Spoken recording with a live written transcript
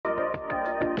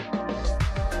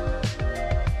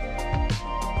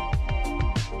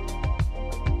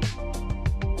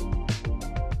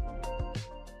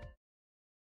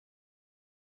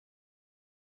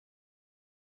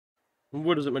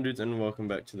What is up, my dudes, and welcome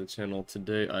back to the channel.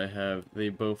 Today I have the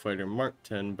Beaufighter Mark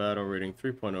 10 Battle Rating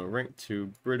 3.0 Rank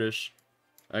 2 British.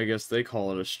 I guess they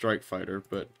call it a strike fighter,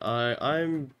 but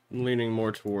I'm leaning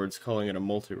more towards calling it a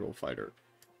multi-role fighter.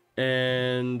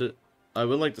 And I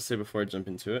would like to say before I jump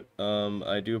into it,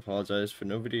 I do apologize for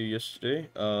no video yesterday.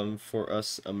 For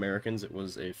us Americans, it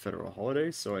was a federal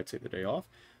holiday, so I took the day off.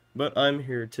 But I'm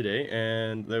here today,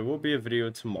 and there will be a video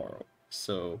tomorrow.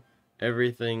 So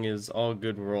everything is all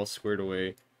good, we're all squared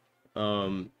away.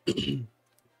 I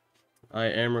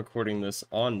am recording this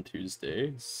on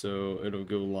Tuesday, so it'll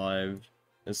go live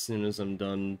as soon as I'm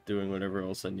done doing whatever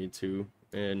else I need to,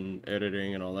 and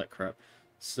editing and all that crap.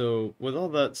 So, with all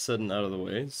that said and out of the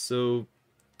way, so,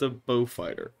 the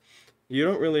Beaufighter. You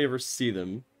don't really ever see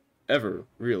them, ever,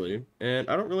 really, and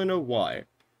I don't really know why.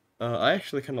 I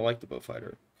actually kind of like the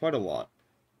Beaufighter, quite a lot.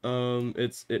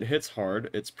 It hits hard,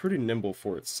 it's pretty nimble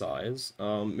for its size,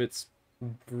 it's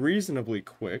reasonably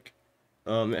quick,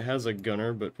 it has a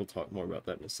gunner, but we'll talk more about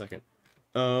that in a second.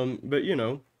 But you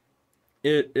know,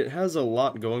 it has a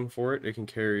lot going for it. It can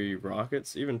carry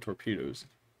rockets, even torpedoes,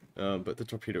 but the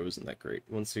torpedo isn't that great.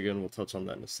 Once again, we'll touch on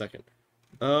that in a second.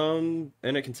 And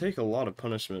it can take a lot of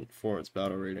punishment for its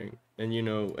battle rating, and you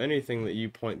know, anything that you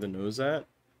point the nose at,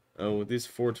 with these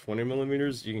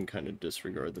 420mm, you can kind of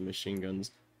disregard the machine guns.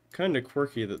 Kind of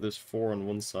quirky that there's 4 on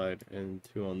one side and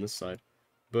 2 on this side,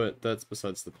 but that's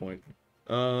besides the point.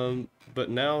 But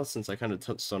now, since I kind of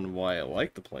touched on why I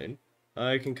like the plane,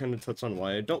 I can kind of touch on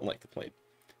why I don't like the plane.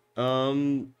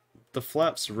 The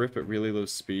flaps rip at really low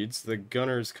speeds, the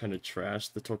gunner's kind of trash,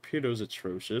 the torpedo's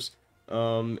atrocious,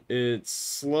 it's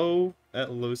slow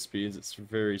at low speeds, it's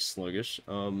very sluggish,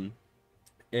 and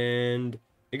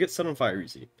it gets set on fire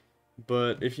easy.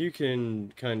 But if you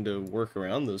can kind of work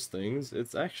around those things,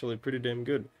 it's actually pretty damn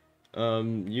good.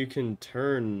 You can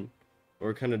turn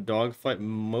or kind of dogfight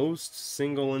most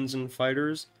single-engine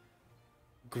fighters,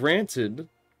 granted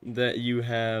that you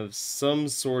have some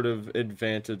sort of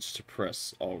advantage to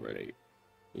press already.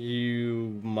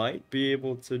 You might be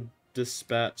able to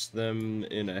dispatch them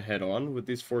in a head-on with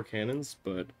these 4 cannons,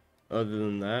 but other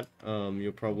than that,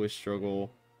 you'll probably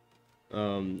struggle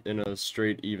in a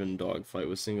straight even dogfight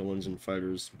with single-engine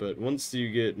fighters. But once you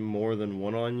get more than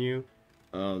one on you,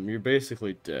 you're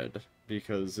basically dead,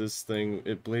 because this thing,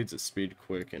 it bleeds at speed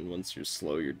quick, and once you're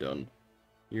slow, you're done.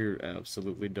 You're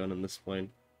absolutely done in this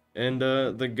plane. And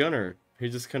the gunner, he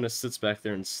just kind of sits back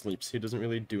there and sleeps. He doesn't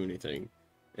really do anything.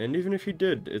 And even if he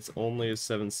did, it's only a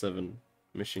 7.7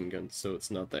 machine gun, so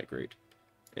it's not that great.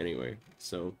 Anyway,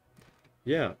 so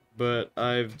yeah, but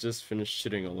I've just finished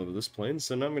shitting all over this plane,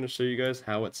 so now I'm going to show you guys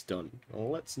how it's done.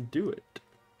 Let's do it.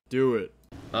 Do it.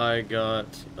 I got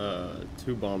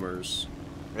 2 bombers.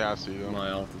 Yeah, I see them. My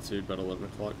altitude, about 11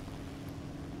 o'clock.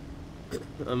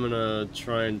 I'm gonna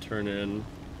try and turn in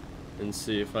and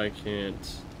see if I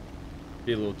can't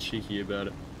be a little cheeky about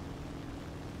it.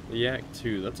 The Yak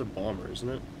 2, that's a bomber, isn't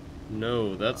it?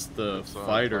 No, that's the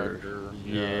fighter.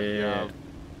 Yeah.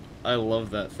 I love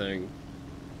that thing.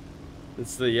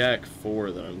 It's the Yak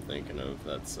 4 that I'm thinking of.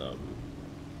 That's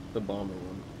the bomber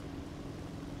one.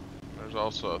 There's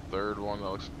also a third one that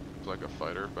looks like a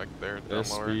fighter back there down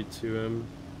lower. SB2M.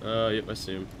 Yep, I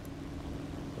see him.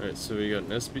 Alright, so we got an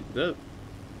SB...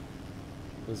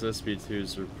 Those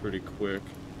SB2s are pretty quick.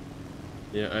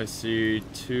 Yeah, I see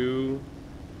 2,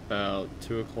 about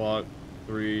 2 o'clock,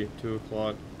 3, 2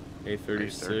 o'clock,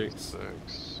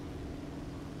 8:36.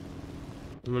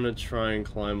 I'm gonna try and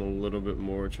climb a little bit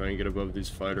more, try and get above these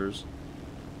fighters.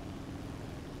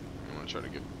 I'm gonna try to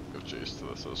go chase to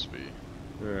this SB.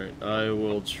 Alright, I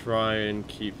will try and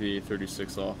keep the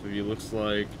 8:36 off of you. Looks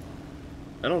like...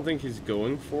 I don't think he's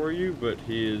going for you, but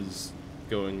he is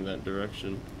going that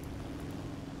direction.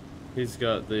 He's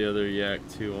got the other Yak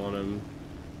 2 on him.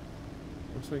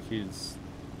 Looks like he's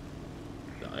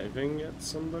diving at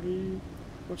somebody?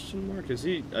 Question mark? Is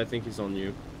he? I think he's on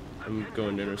you. I'm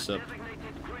going to intercept.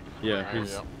 Yeah,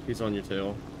 he's on your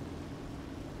tail.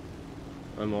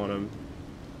 I'm on him.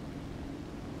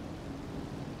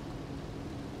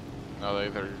 Now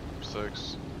they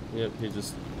 36. Yep, he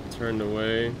just turned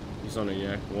away. He's on a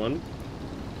Yak 1.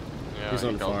 Yeah, he's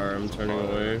on fire. I'm turning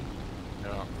away.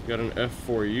 Yeah. Got an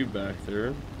F4U back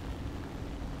there.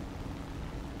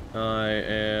 I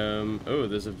am... Oh,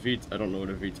 there's a V... I don't know what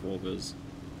a V12 is.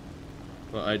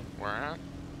 Well, Where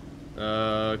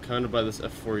at? Kind of by this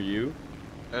F4U.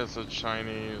 It's a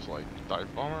Chinese, like,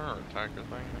 dive bomber or attacker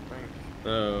thing, I think.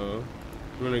 Oh.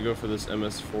 I'm gonna go for this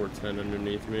MS-410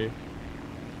 underneath me.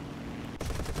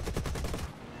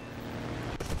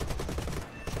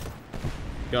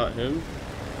 Got him.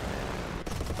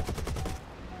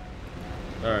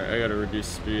 Alright, I gotta reduce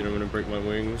speed. I'm gonna break my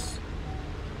wings.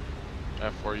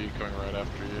 F4U coming right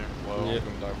after you. Low, Yep.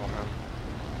 I'm gonna dive on him.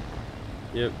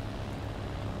 Yep.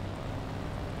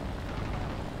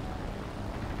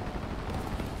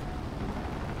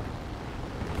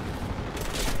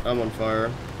 I'm on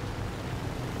fire.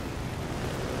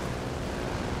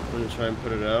 I'm gonna try and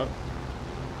put it out.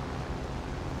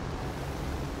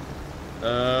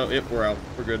 Yep, we're out.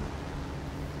 We're good.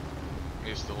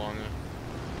 He's still on you.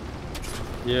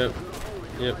 Yep.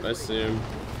 Yep, I see him.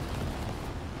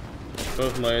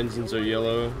 Both my engines are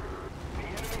yellow.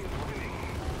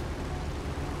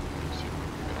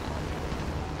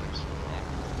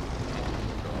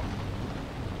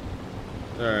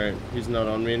 Alright, he's not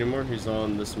on me anymore. He's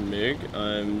on this MiG.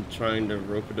 I'm trying to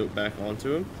rope-a-dope back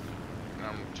onto him.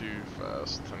 I'm too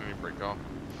fast. I need to break off.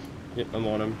 Yep, I'm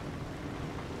on him.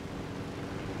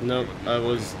 Nope, I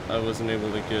wasn't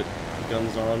able to get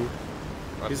guns on.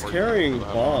 He's carrying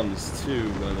bombs too,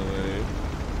 by the way.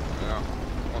 Yeah,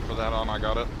 one for that on, I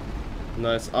got it.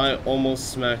 Nice. I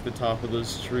almost smacked the top of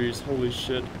those trees. Holy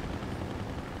shit.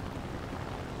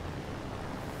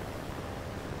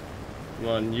 Come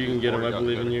on, you can get him. I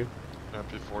believe in you. Yeah,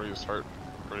 P40 is hurt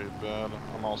pretty bad.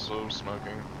 I'm also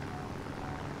smoking.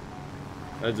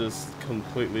 I just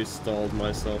completely stalled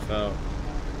myself out.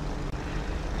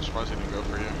 I'm surprised he didn't go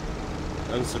for you.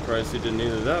 I'm surprised he didn't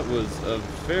either. That was a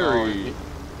very...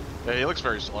 Yeah, he looks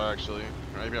very slow actually.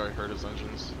 Maybe I hurt his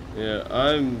engines.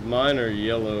 Yeah, mine are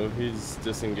yellow. He's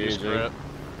disengaging. He's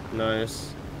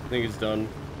nice. I think he's done.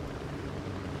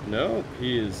 Nope,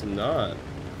 he is not.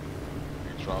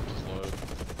 He dropped his load.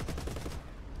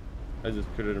 I just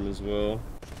critted him as well.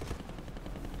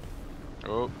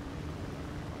 Oh.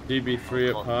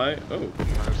 DB3 up high. Oh.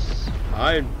 Nice.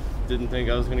 I didn't think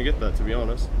I was gonna get that, to be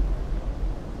honest.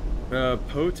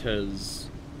 Potez.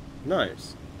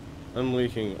 Nice. I'm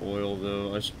leaking oil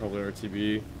though. I should probably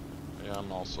RTB. Yeah,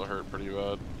 I'm also hurt pretty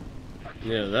bad.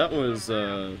 Yeah, that was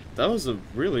a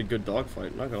really good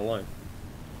dogfight, not gonna lie.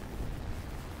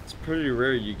 It's pretty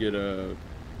rare you get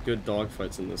good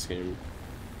dogfights in this game.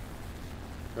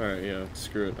 Alright, yeah,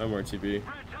 screw it. I'm RTB.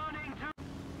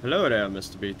 Hello there,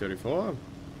 Mr. B-34.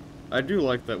 I do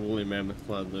like that woolly mammoth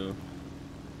clad though.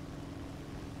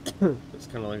 It's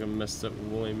kind of like a messed up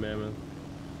woolly mammoth.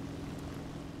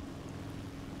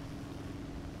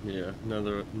 Yeah,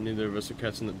 neither of us are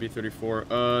catching the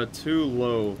B-34. Too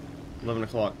low. 11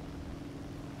 o'clock.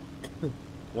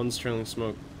 One's trailing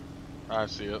smoke. I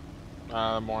see it.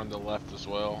 More on the left as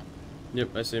well.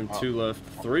 Yep, I see him. 2 left.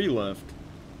 3 left.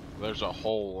 There's a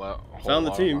whole Found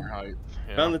the team.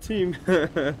 Yeah. Found the team.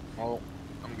 Well,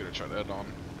 I'm gonna try to head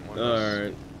on.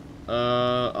 Alright.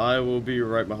 I will be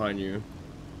right behind you.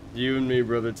 You and me,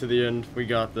 brother, to the end. We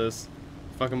got this.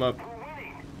 Fuck him up.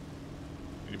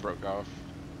 He broke off.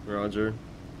 Roger.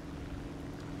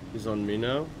 He's on me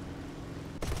now.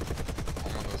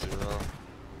 I'm on the 0.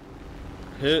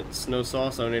 Hit. Snow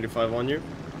sauce. 785 on you.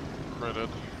 Critted.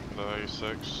 The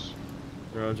A6.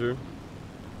 Roger.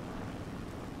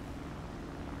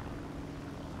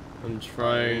 I'm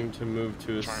trying to move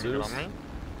to assist. Trying to get on me?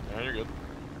 Yeah, you're good.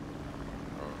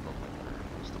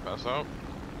 Is the pass out?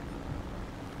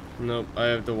 Nope, I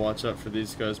have to watch out for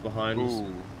these guys behind us.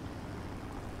 Ooh.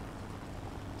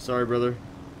 Sorry, brother.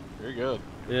 You're good.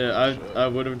 Yeah, I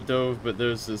would have dove, but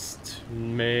there's this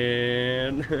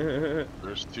man.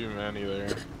 There's too many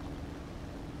there.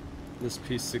 This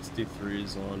P63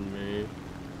 is on me.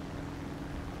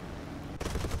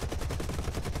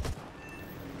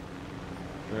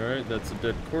 Alright, that's a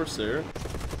dead Corsair.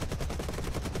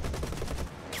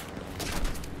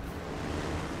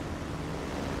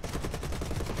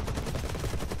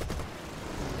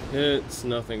 It's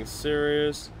nothing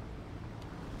serious.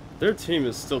 Their team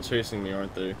is still chasing me,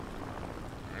 aren't they?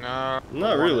 Nah.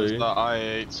 Not really. The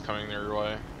I-8's coming their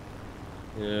way.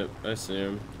 Yep, I see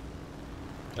him.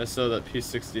 I saw that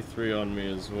P63 on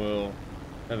me as well.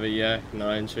 I have a Yak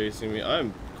 9 chasing me.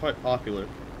 I'm quite popular.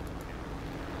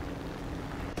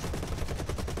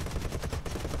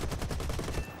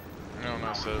 No,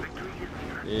 nice hit.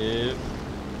 Yep.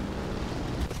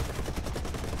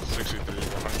 63,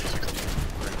 160.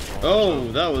 Oh,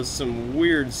 that was some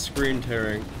weird screen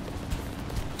tearing.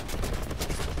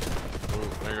 Ooh,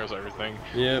 there goes everything.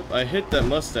 Yep, I hit that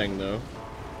Mustang though.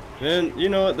 And you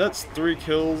know what? That's 3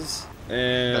 kills,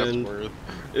 and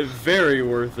That's very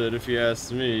worth it if you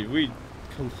ask me. We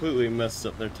completely messed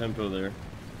up their tempo there.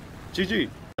 GG.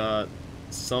 Got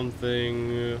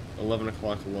something 11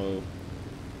 o'clock low.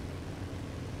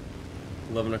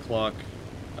 11 o'clock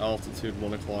altitude,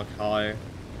 1 o'clock high.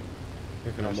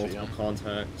 Picking up multiple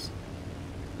contacts.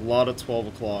 A lot of 12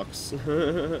 o'clocks.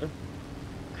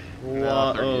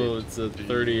 No, Oh, 38. it's a Gee,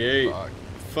 38.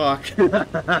 fuck. Fuck.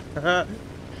 I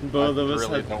Both of us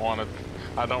really had. don't want to.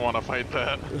 I don't want to fight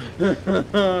that.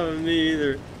 Me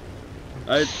either.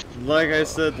 Like I Uh,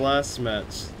 said last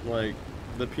match, like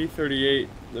the P38,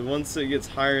 once it gets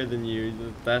higher than you,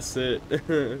 that's it.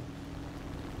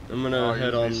 I'm gonna oh,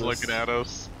 head on he's looking this. at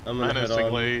us I'm gonna head on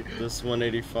menacingly. this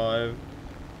 185.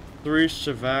 3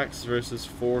 Shavaks versus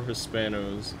 4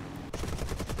 Hispanos.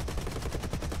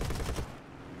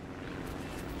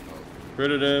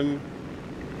 Critted him.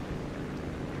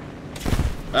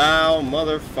 Ow,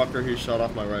 motherfucker, he shot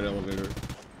off my right elevator.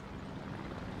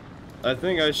 I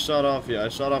think I shot off, yeah, I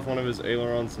shot off one of his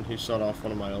ailerons and he shot off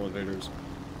one of my elevators.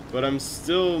 But I'm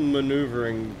still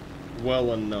maneuvering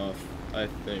well enough, I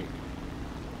think.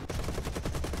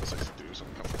 Looks like some dudes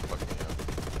gonna come fuck me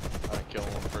up. I didn't kill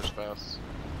him on the first pass.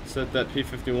 Set that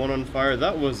P-51 on fire.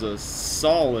 That was a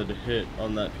solid hit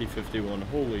on that P-51.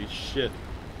 Holy shit.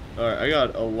 Alright, I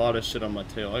got a lot of shit on my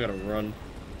tail. I gotta run.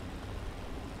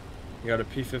 I got a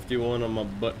P-51 on my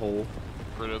butthole.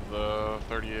 Critted the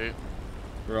 38.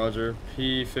 Roger.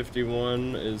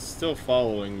 P-51 is still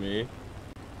following me.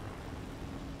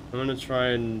 I'm gonna try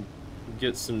and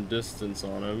get some distance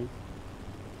on him.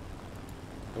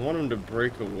 I want him to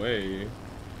break away.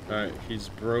 Alright, he's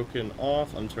broken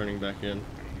off. I'm turning back in.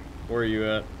 Where are you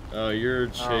at? Oh, you're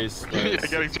chased by... Yeah,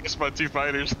 getting chased by 2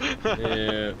 fighters.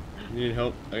 Yeah. You need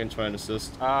help? I can try and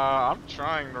assist. I'm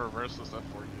trying to reverse this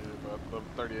F4U, but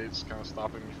the 38's kind of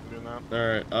stopping me from doing that.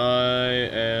 Alright, I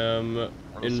am Or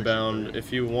the inbound. 63.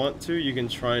 If you want to, you can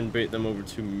try and bait them over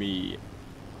to me.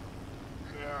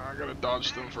 Yeah, I gotta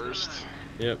dodge them first.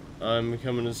 Yep, I'm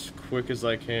coming as quick as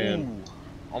I can.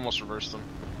 Ooh, almost reversed them.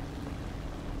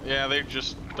 Yeah, they're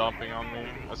just dumping on me.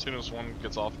 As soon as one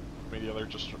gets off me, the other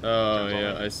just Oh, turns on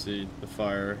yeah, me. I see. The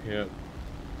fire, yep.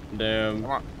 Damn.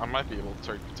 I might be able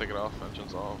to take it off.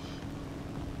 Engines off.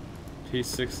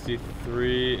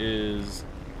 P-63 is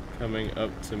coming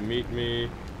up to meet me.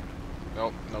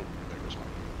 Nope, nope. There goes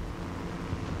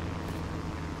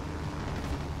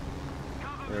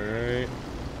one. Alright.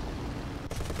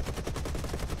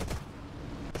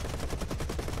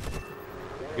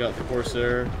 Got the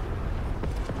Corsair.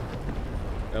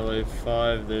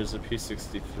 LA5, there's a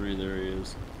P-63, there he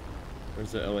is.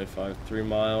 Where's the LA5? 3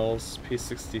 miles.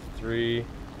 P-63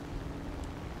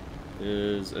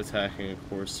 is attacking a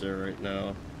Corsair right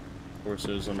now.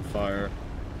 Corsair's on fire.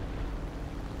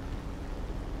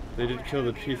 They did kill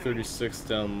the P-36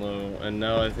 down low, and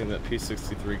now I think that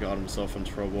P-63 got himself in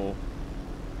trouble.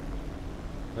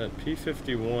 That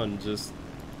P-51 just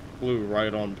flew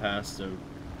right on past him.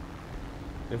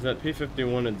 If that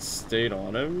P-51 had stayed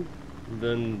on him,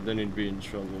 then he'd be in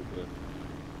trouble, but...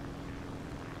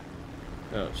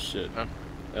 Oh shit.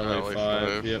 LA5,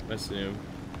 LA5. yep, I see him.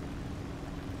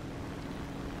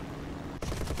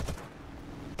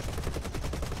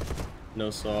 No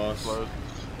sauce. Close.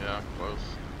 Yeah, close.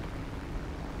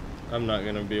 I'm not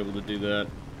gonna be able to do that.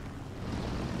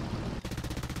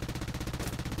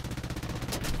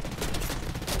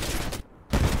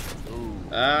 Ooh.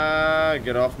 Ah,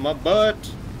 get off my butt!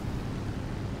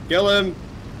 Kill him!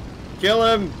 Kill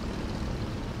him!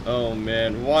 Oh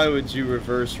man, why would you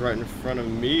reverse right in front of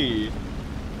me?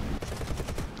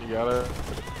 You got it.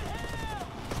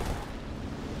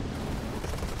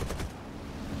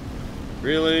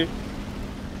 Really?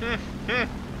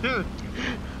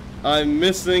 I'm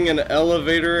missing an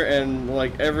elevator and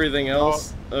like everything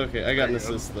else. Okay, I got an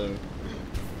assist though.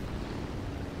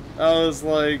 I was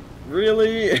like,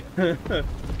 really?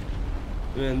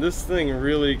 Man, this thing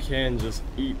really can just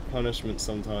eat punishment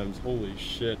sometimes. Holy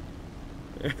shit.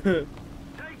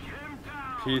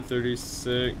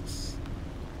 P-36.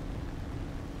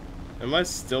 Am I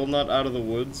still not out of the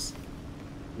woods?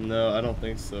 No, I don't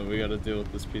think so. We gotta deal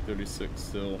with this P-36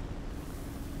 still.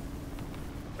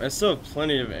 I still have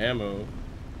plenty of ammo.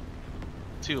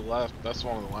 2 left. That's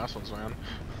one of the last ones, man.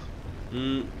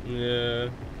 Yeah.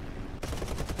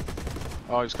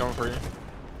 Oh, he's coming for you.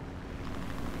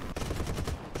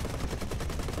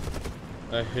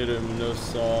 I hit him, no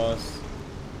sauce.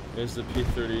 There's the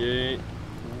P-38.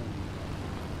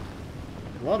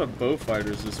 A lot of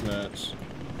Beaufighters this match.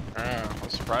 Yeah,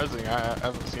 that's surprising. I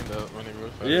haven't seen that many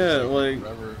Beaufighters. Yeah, like,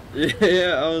 forever.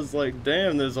 yeah, I was like,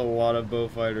 damn, there's a lot of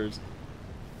Beaufighters.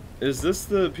 Is this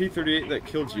the P-38 that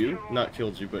killed you? Not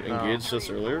killed you, but engaged us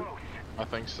earlier? I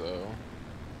think so.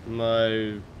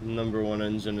 My #1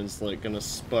 engine is like gonna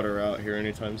sputter out here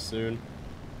anytime soon.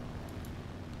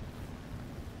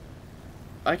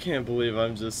 I can't believe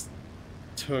I'm just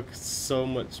took so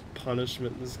much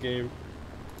punishment in this game.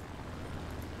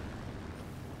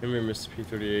 Come here, Mr.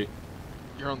 P-38.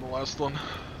 You're on the last one.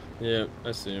 Yep,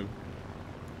 I see him.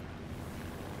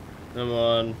 Come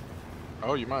on.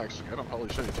 Oh, you might actually get him. Holy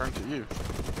shit, he turned to you.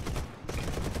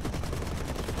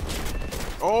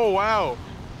 Oh, wow.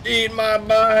 Eat my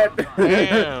butt!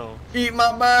 Damn. Eat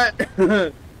my butt! Thank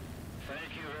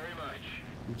you very much.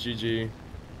 GG.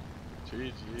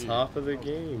 GG. Top of the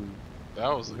game. That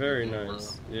was a Very good game,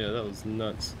 nice. Yeah, that was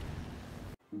nuts.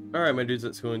 Alright, my dudes,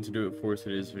 that's going to do it for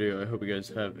today's video. I hope you guys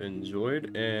have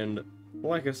enjoyed, and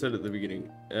like I said at the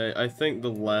beginning, I think the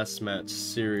last match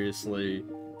seriously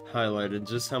highlighted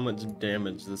just how much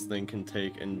damage this thing can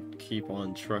take and keep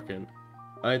on trucking.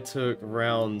 I took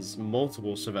rounds,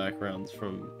 multiple Shavak rounds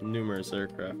from numerous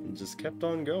aircraft and just kept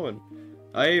on going.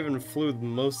 I even flew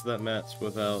most of that match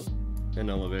without an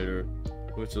elevator,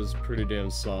 which was pretty damn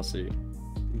saucy.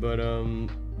 But,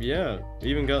 yeah,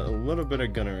 even got a little bit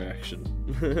of gunner action.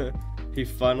 He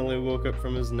finally woke up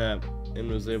from his nap and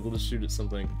was able to shoot at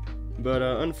something. But,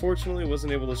 unfortunately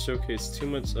wasn't able to showcase too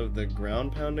much of the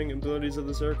ground pounding abilities of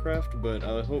this aircraft, but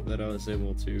I hope that I was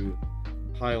able to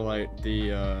highlight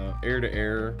the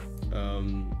air-to-air,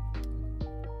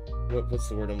 what's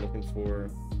the word I'm looking for?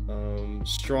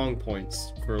 Strong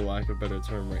points, for lack of a better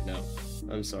term right now.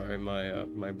 I'm sorry,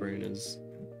 my brain is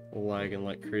lagging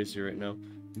like crazy right now.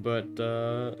 But,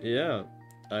 yeah,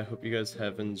 I hope you guys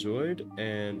have enjoyed,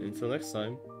 and until next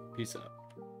time, peace out.